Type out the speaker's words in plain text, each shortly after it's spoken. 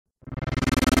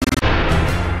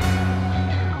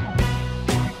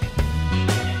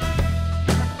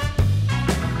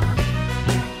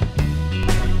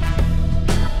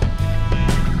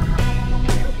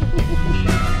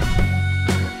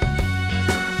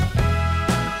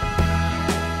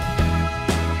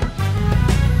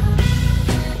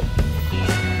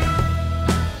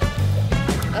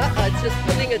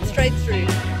straight through.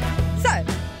 So,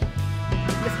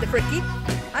 Mr. Fricky,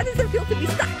 how does it feel to be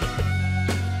stuck?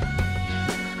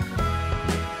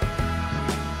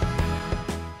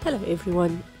 Hello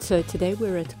everyone, so today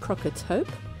we're at Crockett's Hope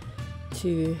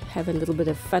to have a little bit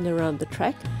of fun around the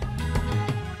track.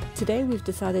 Today we've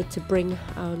decided to bring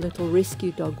our little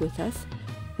rescue dog with us.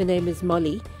 Her name is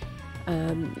Molly.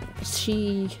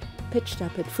 She pitched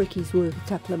up at Fricky's work a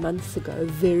couple of months ago,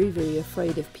 very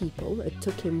afraid of people. It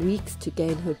took him weeks to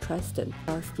gain her trust, and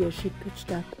last year she pitched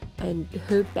up and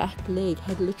her back leg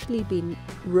had literally been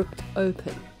ripped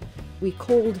open. We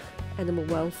called animal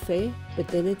welfare, but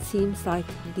then it seems like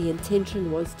the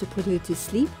intention was to put her to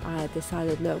sleep. I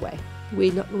decided no way, we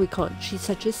can't. She's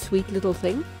such a sweet little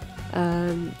thing.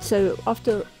 So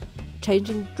after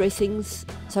changing dressings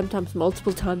sometimes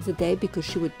multiple times a day because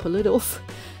she would pull it off,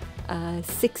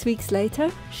 6 weeks later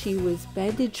she was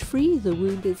bandage free, the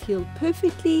wound is healed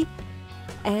perfectly,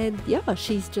 and yeah,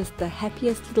 she's just the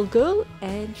happiest little girl,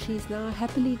 and she's now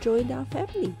happily joined our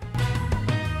family.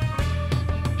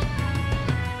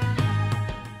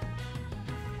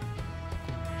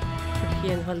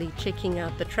 Tricky and Holly checking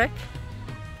out the track.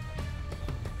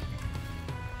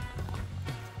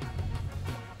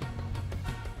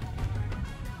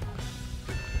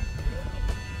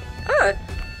 Oh,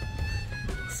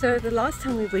 so the last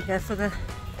time we were here for the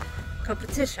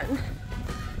competition,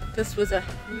 this was a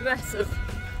massive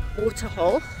water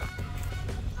hole,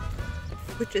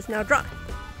 which is now dry.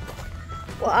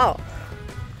 Wow,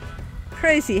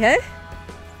 crazy, hey?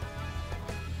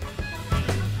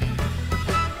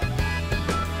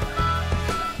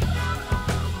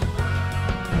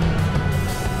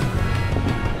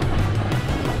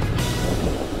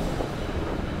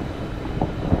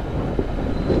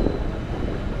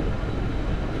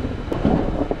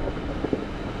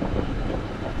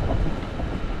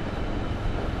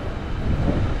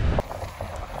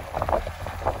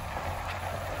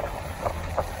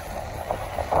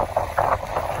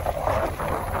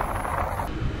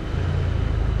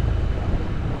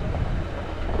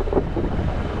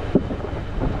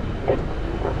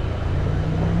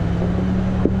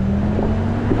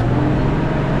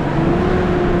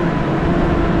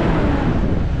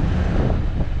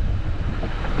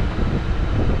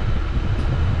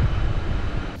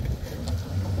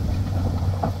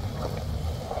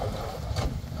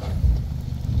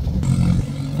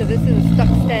 So this is a stock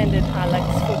standard Hilux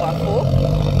 4x4,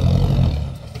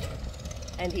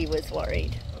 and he was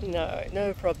worried.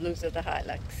 No problems with the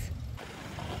Hilux.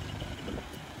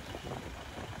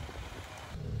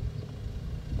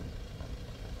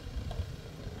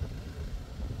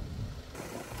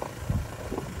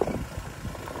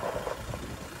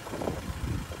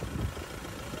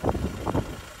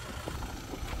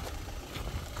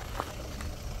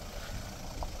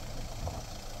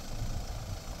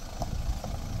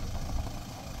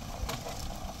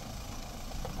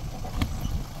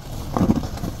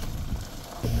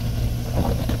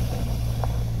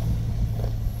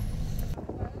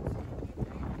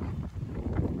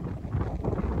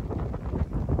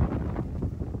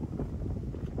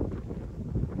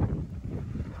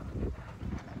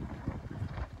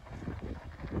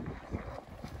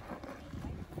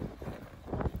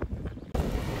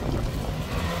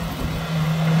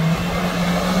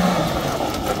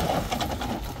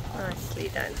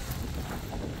 Done.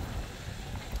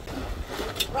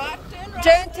 Right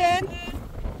Turn.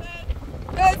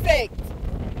 Perfect.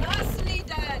 Nicely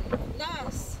done.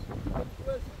 Nice.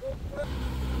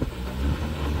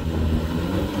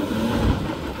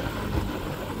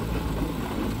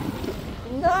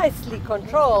 Nicely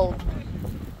controlled.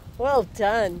 Well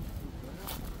done.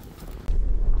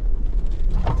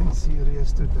 Nothing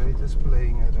serious today, just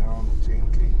playing around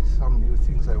gently. Some new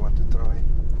things I want to try.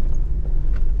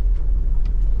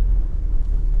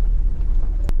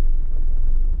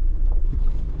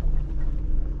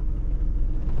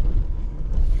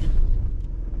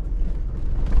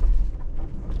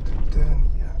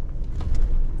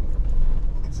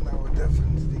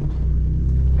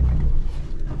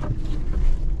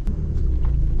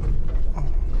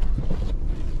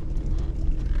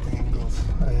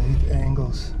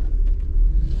 Angles.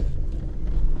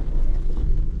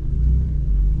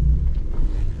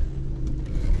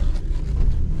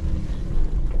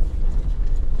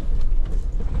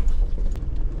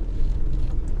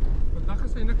 Vandag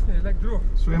is hy niks nie, hy lyk droog.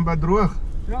 Swembad droog?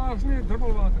 Ja, is nie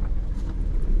druppelwater nie.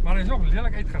 Maar hy is ook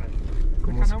lelik uitgery.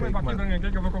 Kom Ek ons gaan nou my kyk bakkie maar. bring en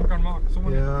kyk of ek hom kan maak.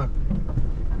 Sommer Ja.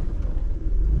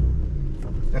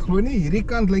 Ek glo nie hierdie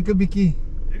kant lyk 'n bietjie.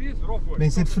 Hierdie is rof hoor.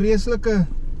 Mense het vreeslike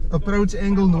approach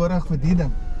angle nodig vir die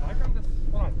ding. Daai kant is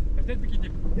alright. Dit is net bietjie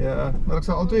diep. Ja, maar ek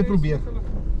sal albei probeer.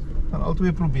 Gaan al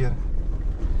twee probeer.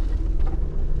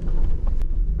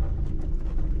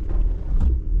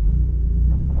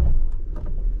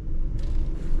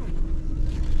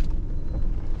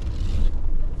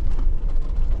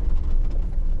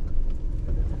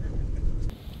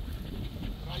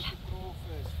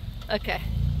 Okay.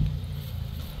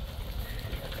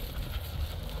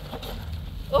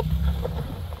 Up.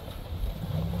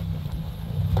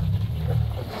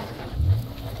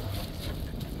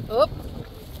 Up.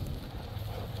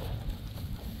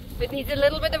 It needs a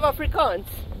little bit of Afrikaans.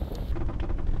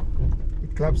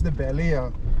 It clubs the belly,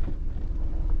 yeah.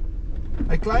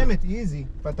 I climb it easy,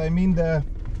 but I mean the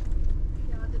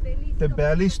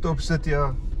belly stops it,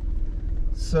 yeah.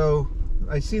 So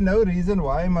I see no reason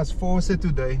why I must force it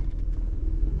today.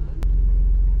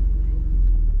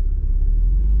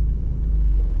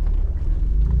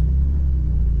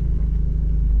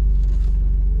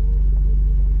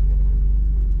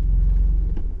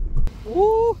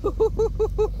 Ooh,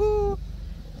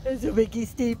 it's a biggie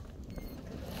steep.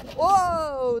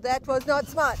 Whoa, that was not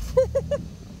smart.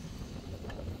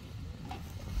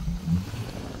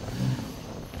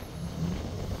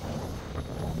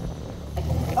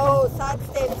 Oh, side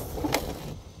steps.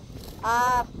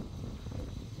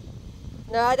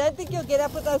 No, I don't think you'll get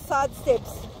up with those side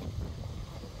steps.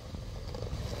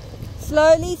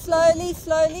 Slowly, slowly,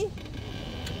 slowly.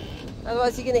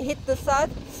 Otherwise you're going to hit the side.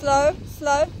 Slow,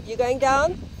 slow. You're going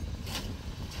down.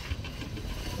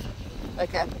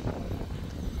 Okay.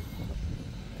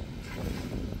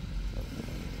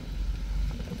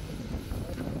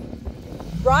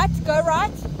 Right, go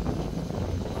right.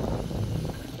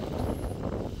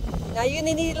 Now you're going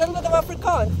to need a little bit of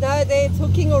Afrikaans. No, there it's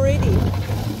hooking already.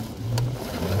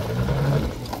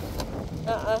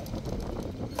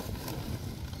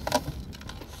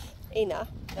 Ina,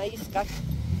 now you're stuck.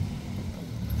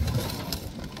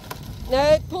 No,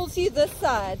 it pulls you this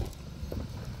side.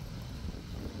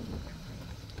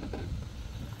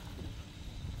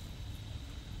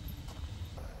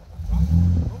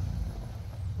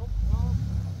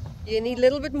 You need a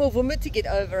little bit more vomit to get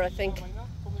over, I think.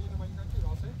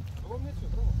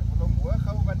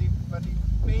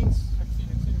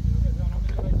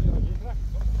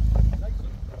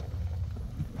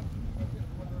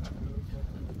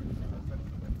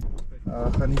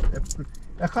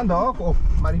 Ek gaan daar op,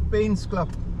 maar die pens klap.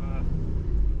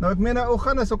 Nou ek meen nou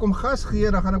gaan as ek om gas gee,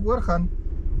 dan gaan ek oorgaan,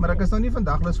 maar ek is nou nie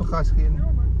vandag lus vir gas gee nie.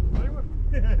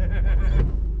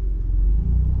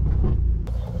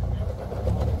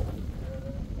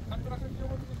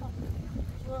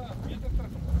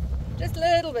 Just a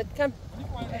little bit, come.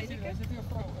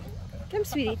 Come,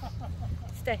 sweetie.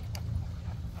 Stay.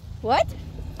 What?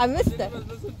 I missed it. He was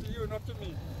listening to you, not to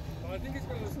me. I think he's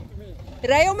going to listen to me.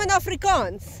 Ry hom in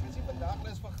Afrikaans.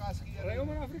 Ry hom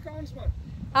in Afrikaans, man.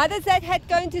 How does that hat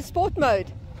go into sport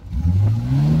mode?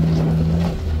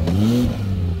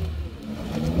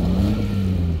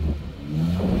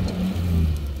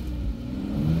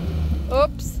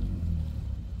 Oops.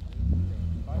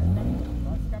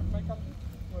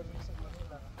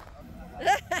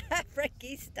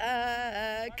 Frankie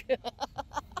stuck.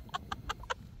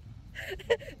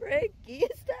 Frankie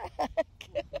stuck.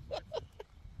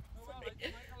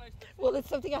 Well, it's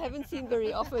something I haven't seen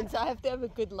very often, so I have to have a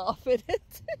good laugh at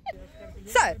it.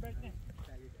 So,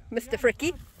 Mr.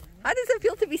 Fricky, how does it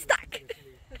feel to be stuck?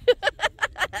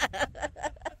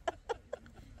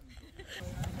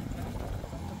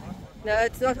 No,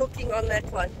 it's not hooking on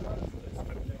that one.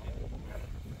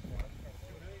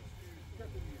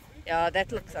 Yeah,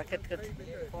 that looks like it could.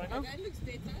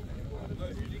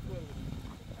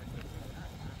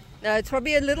 No, it's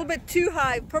probably a little bit too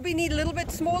high. Probably need a little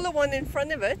bit smaller one in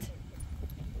front of it.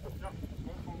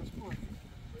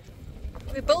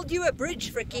 We build you a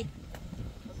bridge, Fricky.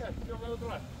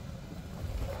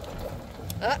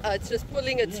 It's just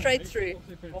pulling it straight through.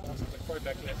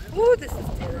 Oh, this is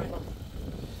terrible.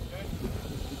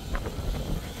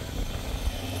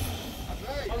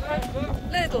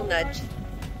 Little nudge.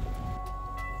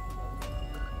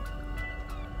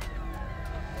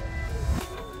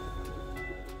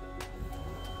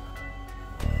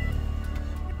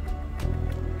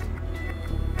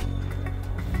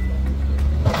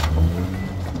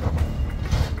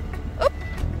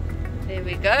 There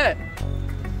we go.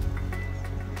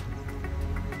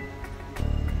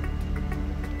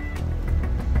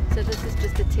 So this is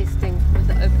just a testing with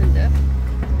the open diff.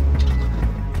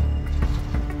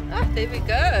 Ah, there we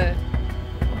go.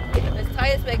 Those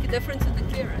tires make a difference with the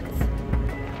clearance.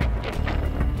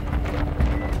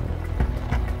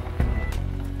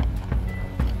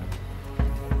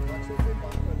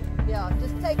 Yeah,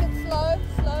 just take it slow,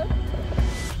 slow.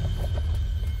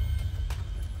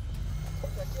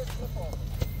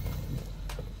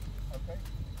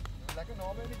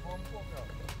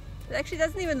 It actually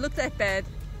doesn't even look that bad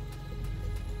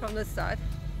from this side.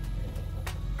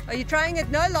 Are you trying it?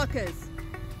 No lockers.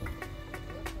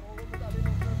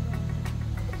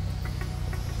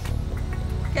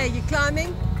 Okay, you're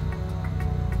climbing.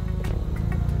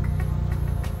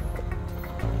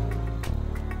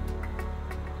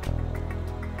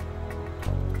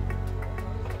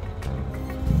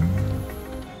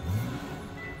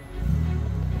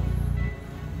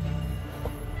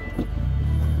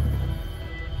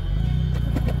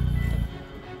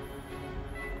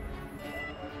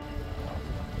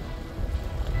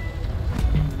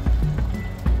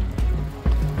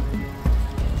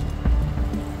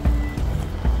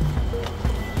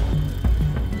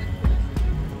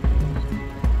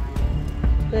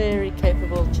 Very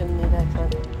capable chimney, that one.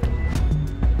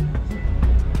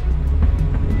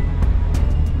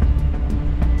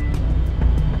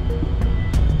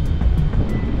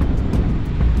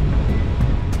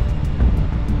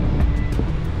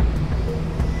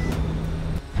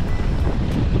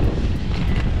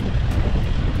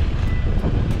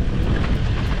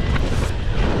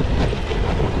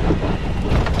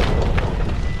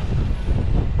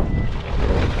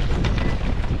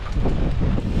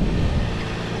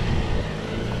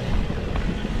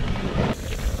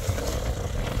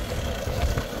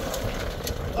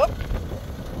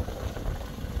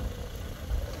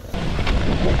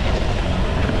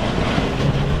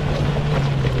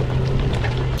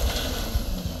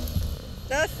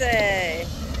 Trusty.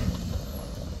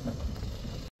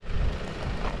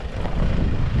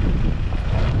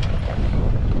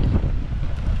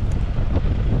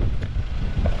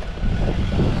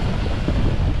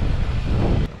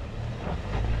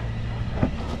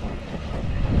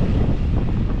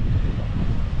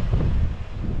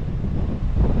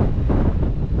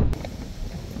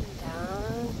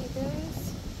 Down he goes.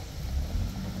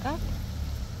 Up.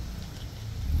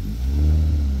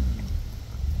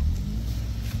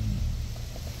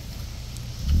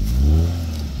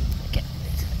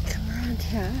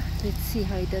 Here, let's see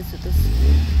how he does with this.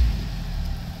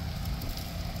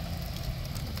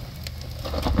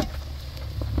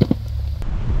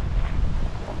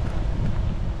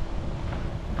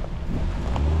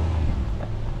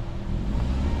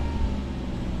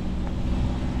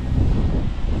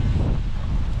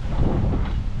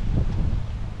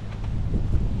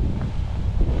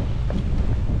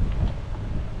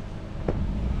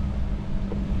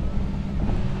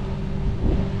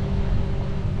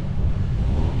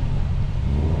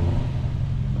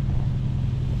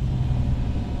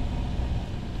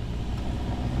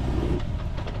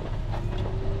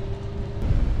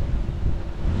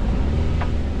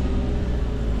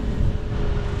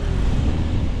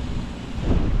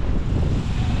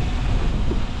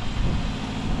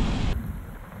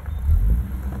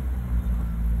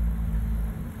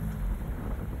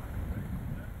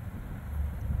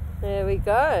 There we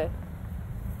go.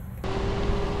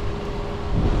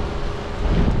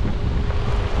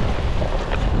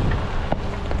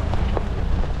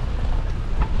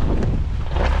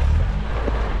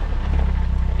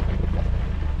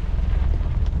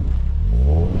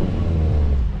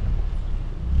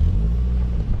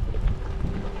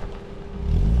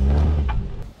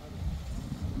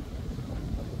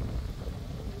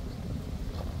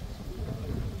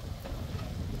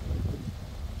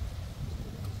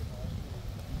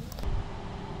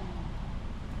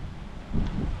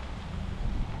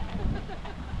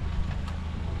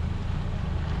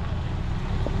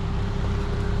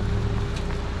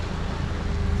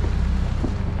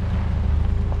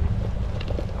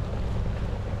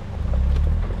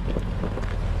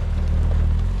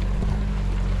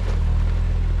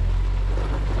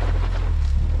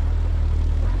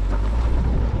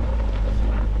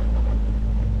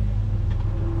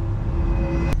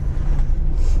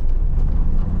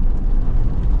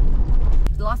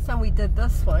 Last time we did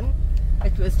this one,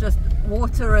 it was just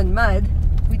water and mud.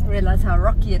 We didn't realize how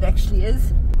rocky it actually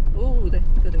is. Oh, they've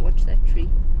got to watch that tree.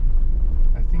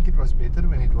 I think it was better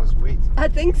when it was wet. I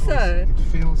think so. It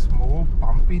feels more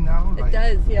bumpy now. It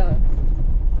does, yeah.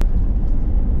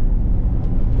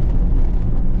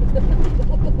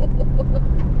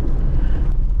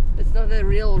 It's not a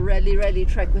real rally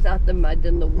track without the mud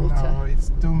and the water. No,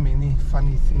 it's too many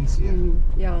funny things here.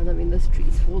 Yeah, and I mean this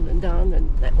tree's fallen down and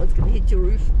that one's going to hit your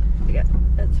roof. Okay,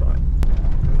 that's fine.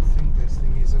 I don't think this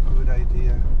thing is a good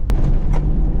idea.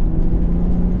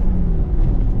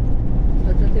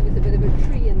 I thought there was a bit of a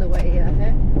tree in the way here,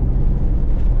 huh?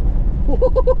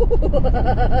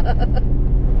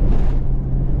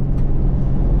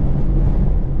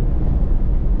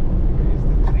 Where's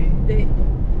the tree? There.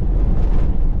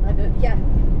 I don't, yeah.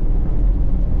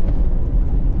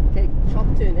 Okay,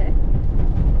 turn, eh?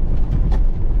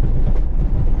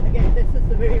 Okay, this is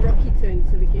the very rocky turn,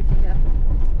 so be careful here.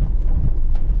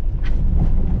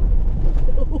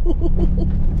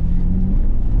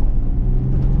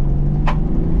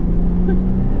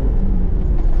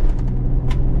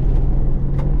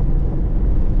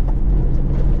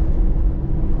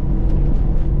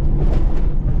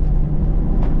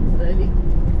 Slowly.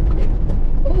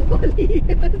 Oh, Molly!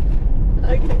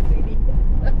 Okay, sweetie.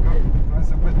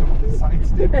 That's a bit of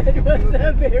sidestep. It was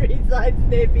a very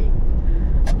sidesteppy.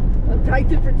 I'm trying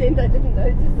to pretend I didn't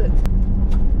notice it.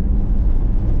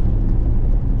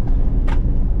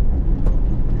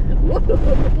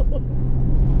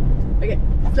 Okay,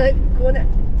 so corner.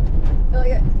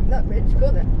 Okay, not ridge,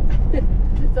 corner.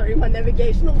 Sorry, my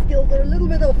navigational skills are a little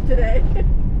bit off today.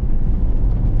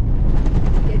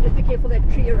 Okay, just be careful that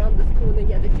tree around this corner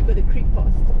here that you've got to creep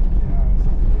past.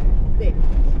 There.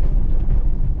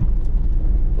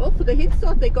 Well, for the head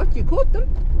start they got, you caught them.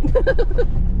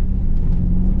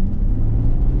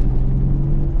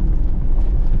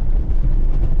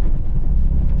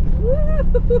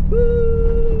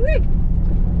 Woo-hoo-hoo-hoo-wee.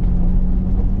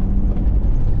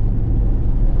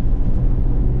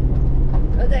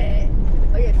 Oh, there.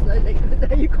 Oh yes, slowly, because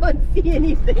now you can't see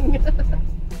anything.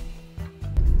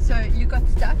 So you got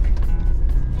stuck.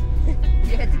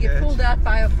 You had to get Yes. pulled out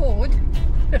by a Ford.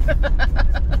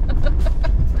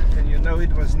 And you know,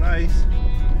 it was nice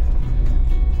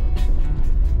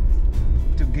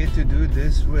to get to do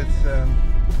this with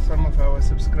some of our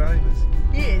subscribers.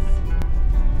 Yes.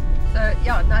 So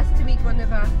yeah, nice to meet one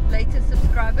of our latest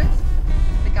subscribers,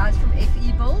 the guys from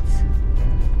FE Builds,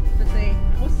 with their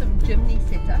awesome Jimny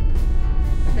setup.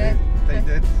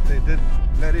 They did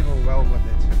very well with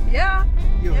it. Yeah.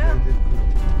 You Yeah. they did good.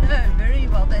 No, very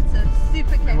well. That's a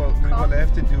super We capable will car.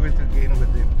 have to do it again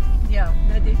with them. Yeah,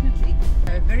 no, definitely.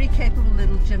 A very capable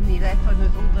little Jimny, that one,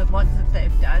 with all the mods that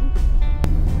they've done.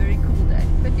 Very cool day.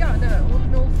 But yeah, no, all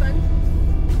in all fun.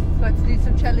 Got to do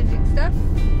some challenging stuff.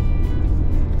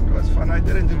 It was fun. I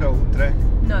didn't do the whole track,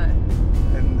 No.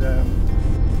 and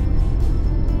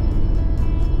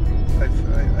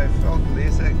I felt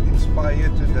less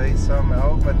inspired today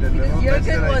somehow. But the Because little bits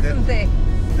Jürgen that I wasn't there.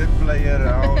 did play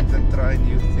around and try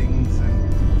new things. And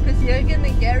Because Jürgen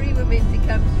and Gary were meant to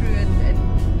come through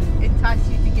and entice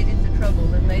you to get into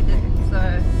trouble, and they didn't. So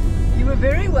you were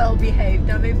very well behaved.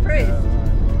 I'm impressed.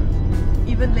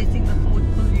 Even letting the Ford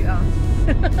pull you out.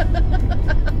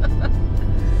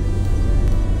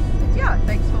 But yeah,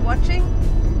 thanks for watching.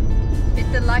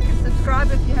 Hit the like and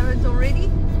subscribe if you haven't already.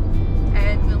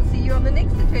 And we'll see you on the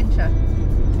next adventure.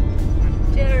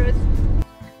 Cheers.